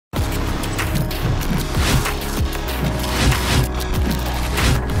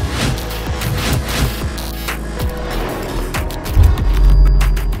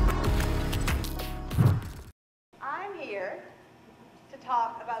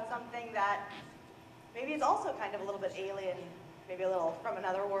about something that maybe is also kind of a little bit alien, maybe a little from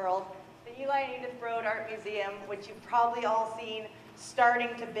another world. The Eli and Edythe Broad Art Museum, which you've probably all seen starting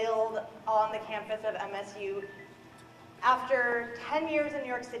to build on the campus of MSU. After 10 years in New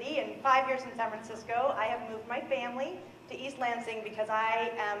York City and 5 years in San Francisco, I have moved my family to East Lansing because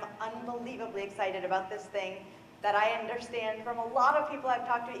I am unbelievably excited about this thing that I understand from a lot of people I've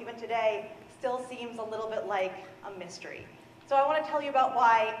talked to even today still seems a little bit like a mystery. So I want to tell you about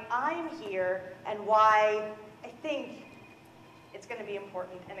why I'm here and why I think it's going to be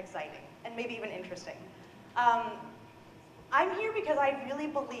important and exciting and maybe even interesting. I'm here because I really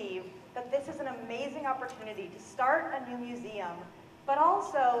believe that this is an amazing opportunity to start a new museum, but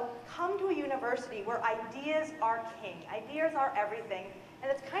also come to a university where ideas are king. Ideas are everything,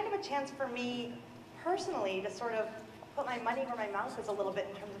 and it's kind of a chance for me personally to sort of put my money where my mouth is a little bit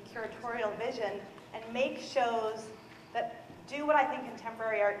in terms of curatorial vision and make shows that do what I think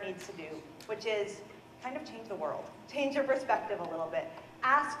contemporary art needs to do, which is kind of change the world, change your perspective a little bit,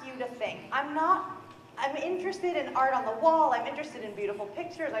 ask you to think. I'm interested in art on the wall, I'm interested in beautiful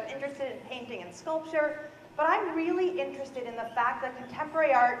pictures, I'm interested in painting and sculpture, but I'm really interested in the fact that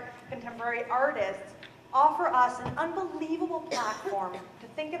contemporary art, contemporary artists offer us an unbelievable platform to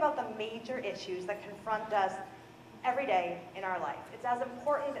think about the major issues that confront us every day in our life. It's as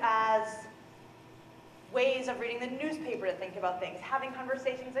important as ways of reading the newspaper to think about things, having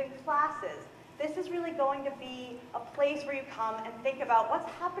conversations in classes. This is really going to be a place where you come and think about what's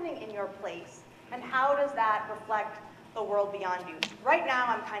happening in your place and how does that reflect the world beyond you. Right now,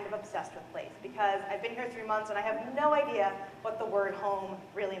 I'm kind of obsessed with place because I've been here 3 months and I have no idea what the word home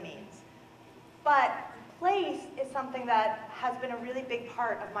really means. But place is something that has been a really big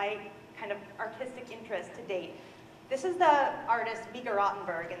part of my kind of artistic interest to date. This is the artist Mika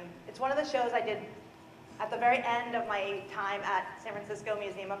Rottenberg, and it's one of the shows I did at the very end of my time at San Francisco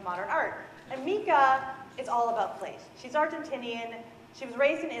Museum of Modern Art. And Mika is all about place. She's Argentinian, she was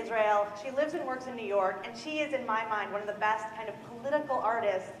raised in Israel, she lives and works in New York, and she is, in my mind, one of the best kind of political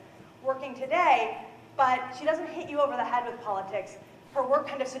artists working today, but she doesn't hit you over the head with politics. Her work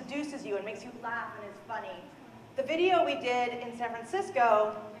kind of seduces you and makes you laugh and is funny. The video we did in San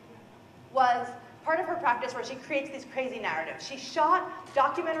Francisco was part of her practice where she creates these crazy narratives. She shot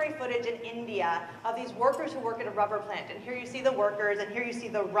documentary footage in India of these workers who work at a rubber plant. And here you see the workers, and here you see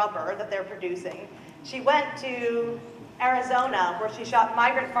the rubber that they're producing. She went to Arizona, where she shot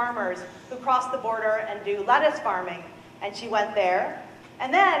migrant farmers who cross the border and do lettuce farming. And she went there.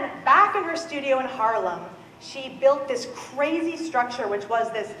 And then, back in her studio in Harlem, she built this crazy structure, which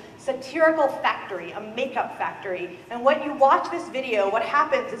was this satirical factory, a makeup factory. And when you watch this video, what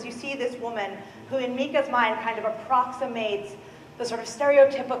happens is you see this woman who, in Mika's mind, kind of approximates the sort of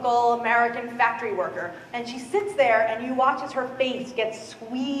stereotypical American factory worker. And she sits there, and you watch as her face gets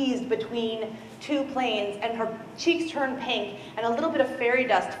squeezed between two planes, and her cheeks turn pink, and a little bit of fairy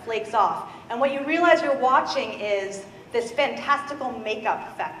dust flakes off. And what you realize you're watching is this fantastical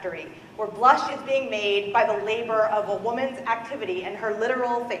makeup factory, where blush is being made by the labor of a woman's activity, and her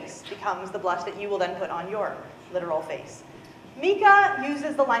literal face becomes the blush that you will then put on your literal face. Mika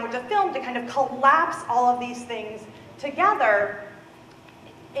uses the language of film to kind of collapse all of these things together.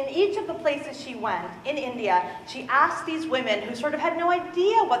 In each of the places she went, in India, she asked these women who sort of had no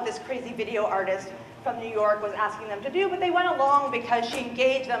idea what this crazy video artist from New York was asking them to do, but they went along because she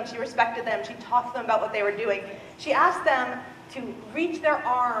engaged them, she respected them, she talked to them about what they were doing. She asked them to reach their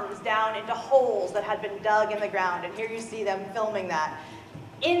arms down into holes that had been dug in the ground, and here you see them filming that.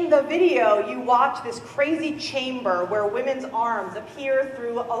 In the video, you watch this crazy chamber where women's arms appear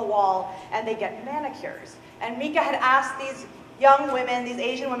through a wall and they get manicures. And Mika had asked these young women, these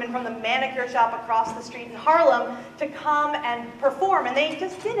Asian women from the manicure shop across the street in Harlem to come and perform, and they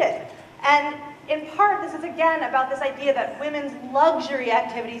just did it. And in part, this is again about this idea that women's luxury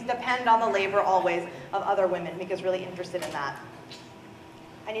activities depend on the labor always of other women. Mika's really interested in that.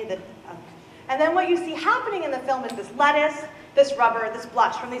 And then what you see happening in the film is this lettuce, this rubber, this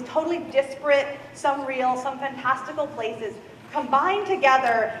blush, from these totally disparate, some real, some fantastical places, combined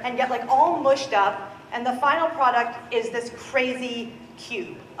together and get like all mushed up, and the final product is this crazy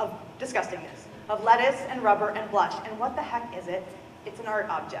cube of disgustingness, of lettuce and rubber and blush. And what the heck is it? It's an art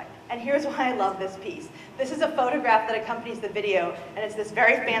object. And here's why I love this piece. This is a photograph that accompanies the video, and it's this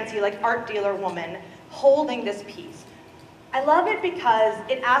very fancy, like, art dealer woman holding this piece. I love it because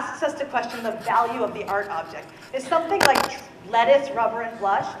it asks us to question the value of the art object. Is something like lettuce, rubber, and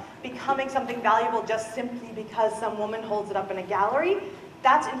blush becoming something valuable just simply because some woman holds it up in a gallery?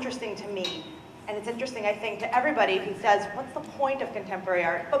 That's interesting to me. And it's interesting, I think, to everybody who says, what's the point of contemporary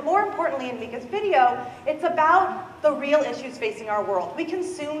art? But more importantly, in Mika's video, it's about the real issues facing our world. We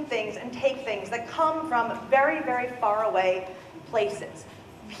consume things and take things that come from very, very far away places.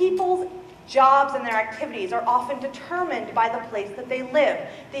 People's jobs and their activities are often determined by the place that they live.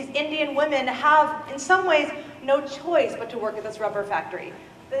 These Indian women have, in some ways, no choice but to work at this rubber factory.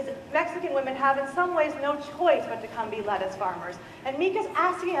 The Mexican women have, in some ways, no choice but to come be lettuce farmers. And Mika's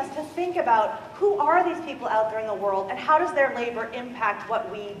asking us to think about who are these people out there in the world and how does their labor impact what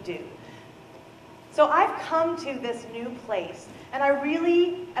we do. So I've come to this new place and I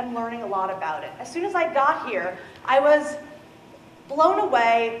really am learning a lot about it. As soon as I got here, I was blown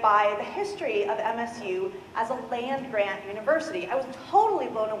away by the history of MSU as a land-grant university. I was totally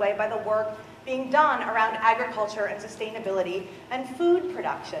blown away by the work being done around agriculture and sustainability and food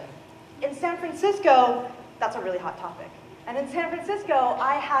production. In San Francisco, that's a really hot topic. And in San Francisco,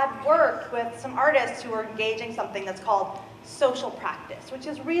 I had worked with some artists who were engaging something that's called social practice, which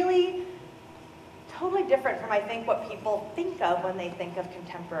is really totally different from, I think, what people think of when they think of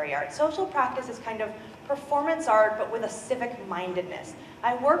contemporary art. Social practice is kind of performance art, but with a civic mindedness.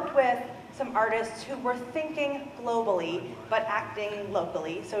 I worked with some artists who were thinking globally, but acting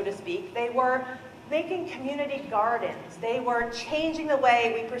locally, so to speak. They were making community gardens. They were changing the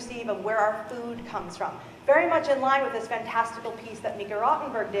way we perceive of where our food comes from. Very much in line with this fantastical piece that Mika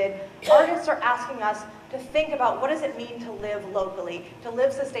Rottenberg did, artists are asking us to think about what does it mean to live locally, to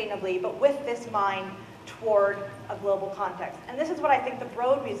live sustainably, but with this mind toward a global context. And this is what I think the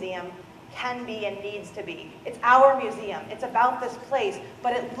Broad Museum can be and needs to be. It's our museum. It's about this place,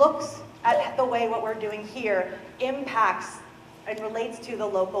 but it looks at the way what we're doing here impacts and relates to the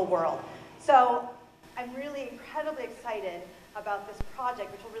local world. So I'm really incredibly excited about this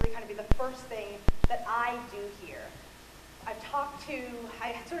project, which will really kind of be the first thing that I do here. I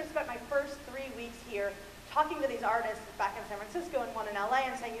sort of spent my first 3 weeks here talking to these artists back in San Francisco and one in LA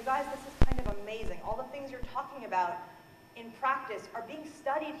and saying, you guys, this is kind of amazing. All the things you're talking about in practice are being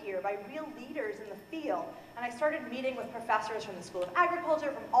studied here by real leaders in the field. And I started meeting with professors from the School of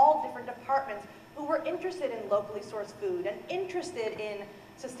Agriculture, from all different departments, who were interested in locally sourced food and interested in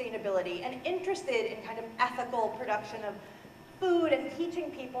sustainability and interested in kind of ethical production of food and teaching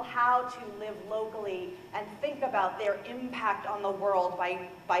people how to live locally and think about their impact on the world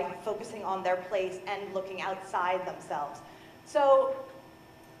by focusing on their place and looking outside themselves. So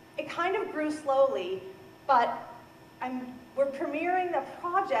it kind of grew slowly, but we're premiering the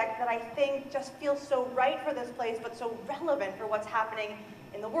project that I think just feels so right for this place, but so relevant for what's happening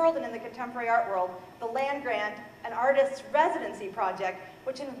in the world and in the contemporary art world, the Land Grant, an artist's residency project,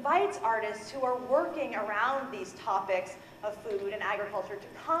 which invites artists who are working around these topics of food and agriculture to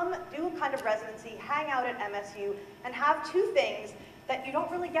come do a kind of residency, hang out at MSU, and have two things that you don't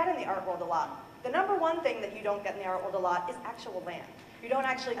really get in the art world a lot. The number one thing that you don't get in the art world a lot is actual land. You don't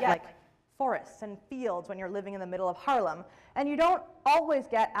actually get like forests and fields when you're living in the middle of Harlem. And you don't always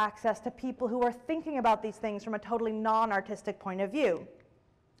get access to people who are thinking about these things from a totally non-artistic point of view.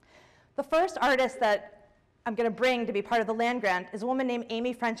 The first artist that I'm going to bring to be part of the Land Grant is a woman named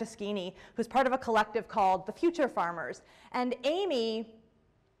Amy Franceschini, who's part of a collective called the Future Farmers. And Amy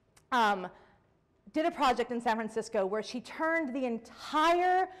did a project in San Francisco where she turned the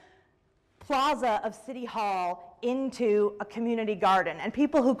entire plaza of City Hall into a community garden. And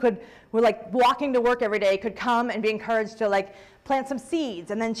people who were like walking to work every day could come and be encouraged to like plant some seeds.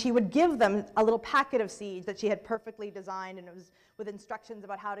 And then she would give them a little packet of seeds that she had perfectly designed, and it was with instructions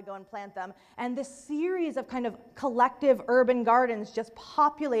about how to go and plant them. And this series of kind of collective urban gardens just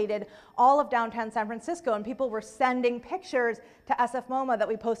populated all of downtown San Francisco, and people were sending pictures to SF MoMA that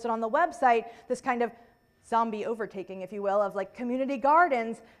we posted on the website, this kind of zombie overtaking, if you will, of like community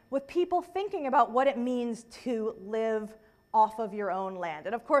gardens with people thinking about what it means to live off of your own land.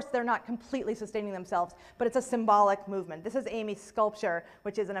 And of course, they're not completely sustaining themselves, but it's a symbolic movement. This is Amy's sculpture,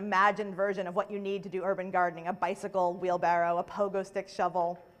 which is an imagined version of what you need to do urban gardening: a bicycle, wheelbarrow, a pogo stick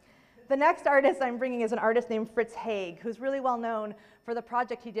shovel. The next artist I'm bringing is an artist named Fritz Haig, who's really well known for the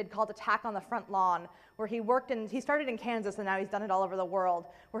project he did called Attack on the Front Lawn, where he started in Kansas and now he's done it all over the world,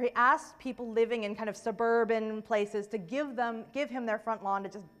 where he asked people living in kind of suburban places to give him their front lawn to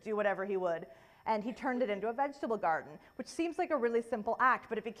just do whatever he would. And he turned it into a vegetable garden, which seems like a really simple act,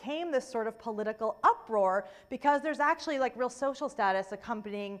 but it became this sort of political uproar because there's actually like real social status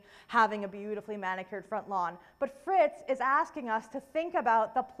accompanying having a beautifully manicured front lawn. But Fritz is asking us to think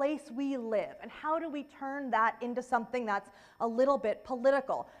about the place we live and how do we turn that into something that's a little bit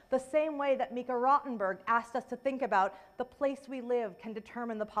political. The same way that Mika Rottenberg asked us to think about the place we live can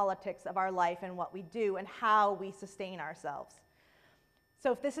determine the politics of our life and what we do and how we sustain ourselves.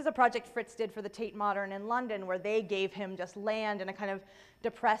 So if this is a project Fritz did for the Tate Modern in London, where they gave him just land in a kind of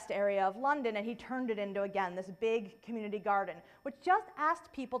depressed area of London, and he turned it into, again, this big community garden, which just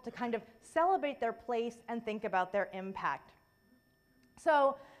asked people to kind of celebrate their place and think about their impact.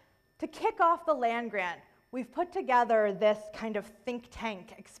 So to kick off the land grant, we've put together this kind of think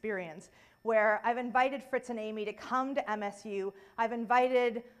tank experience where I've invited Fritz and Amy to come to MSU. I've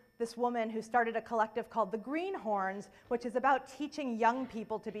invited this woman who started a collective called the Greenhorns, which is about teaching young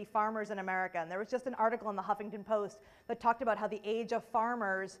people to be farmers in America. And there was just an article in the Huffington Post that talked about how the age of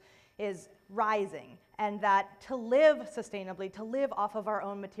farmers is rising, and that to live sustainably, to live off of our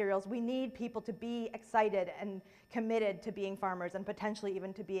own materials, we need people to be excited and committed to being farmers, and potentially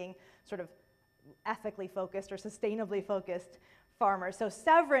even to being sort of ethically focused or sustainably focused farmers. So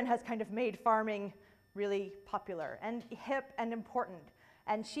Severin has kind of made farming really popular and hip and important.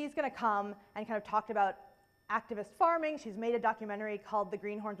 And she's going to come and kind of talk about activist farming. She's made a documentary called The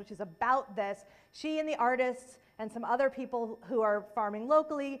Greenhorns, which is about this. She and the artists and some other people who are farming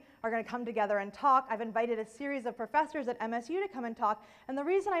locally are going to come together and talk. I've invited a series of professors at MSU to come and talk. And the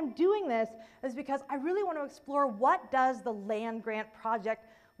reason I'm doing this is because I really want to explore what does the land grant project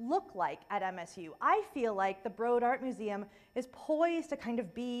look like at MSU. I feel like the Broad Art Museum is poised to kind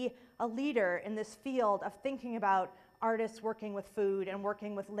of be a leader in this field of thinking about artists working with food and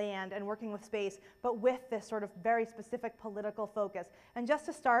working with land and working with space, but with this sort of very specific political focus. And just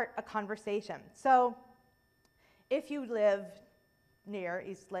to start a conversation. So if you live near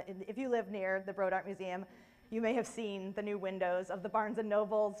the Broad Art Museum, you may have seen the new windows of the Barnes &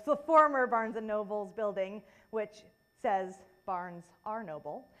 Noble's, the former Barnes & Noble's building, which says Barnes are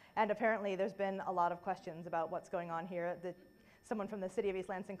noble. And apparently there's been a lot of questions about what's going on here. Someone from the city of East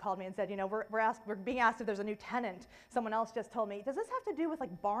Lansing called me and said, you know, we're being asked if there's a new tenant. Someone else just told me, does this have to do with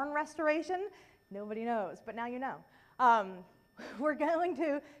like barn restoration? Nobody knows, but now you know. We're going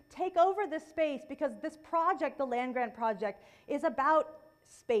to take over this space because this project, the land grant project, is about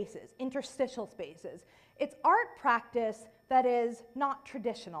spaces, interstitial spaces. It's art practice that is not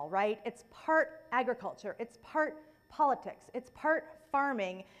traditional, right? It's part agriculture, it's part politics, it's part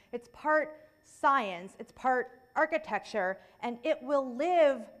farming, it's part science, it's part architecture, and it will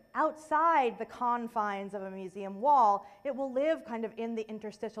live outside the confines of a museum wall. It will live kind of in the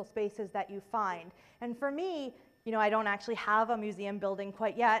interstitial spaces that you find. And for me, you know, I don't actually have a museum building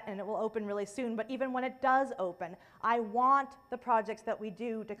quite yet, and it will open really soon, but even when it does open, I want the projects that we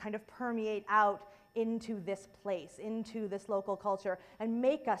do to kind of permeate out into this place, into this local culture, and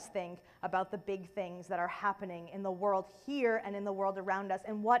make us think about the big things that are happening in the world here and in the world around us,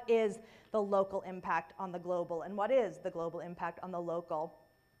 and what is the local impact on the global, and what is the global impact on the local.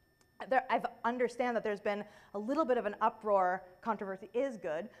 I understand that there's been a little bit of an uproar, controversy is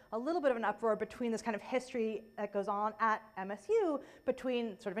good, a little bit of an uproar between this kind of history that goes on at MSU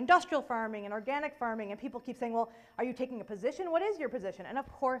between sort of industrial farming and organic farming, and people keep saying, well, are you taking a position? What is your position? And of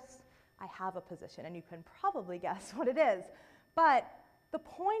course, I have a position, and you can probably guess what it is. But the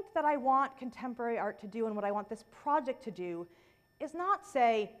point that I want contemporary art to do and what I want this project to do is not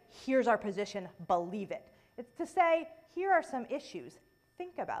say, here's our position, believe it. It's to say, here are some issues,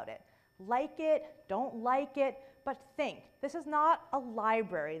 think about it. Like it, don't like it, but think. This is not a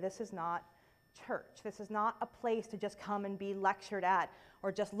library, this is not church, this is not a place to just come and be lectured at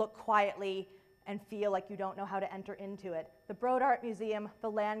or just look quietly and feel like you don't know how to enter into it. The Broad Art Museum, the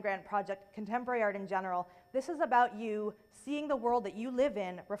Land Grant Project, contemporary art in general, this is about you seeing the world that you live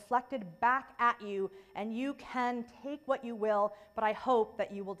in reflected back at you, and you can take what you will, but I hope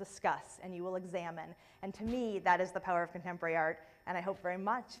that you will discuss and you will examine. And to me, that is the power of contemporary art, and I hope very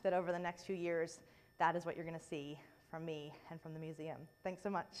much that over the next few years, that is what you're going to see from me and from the museum. Thanks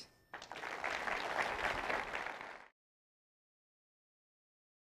so much.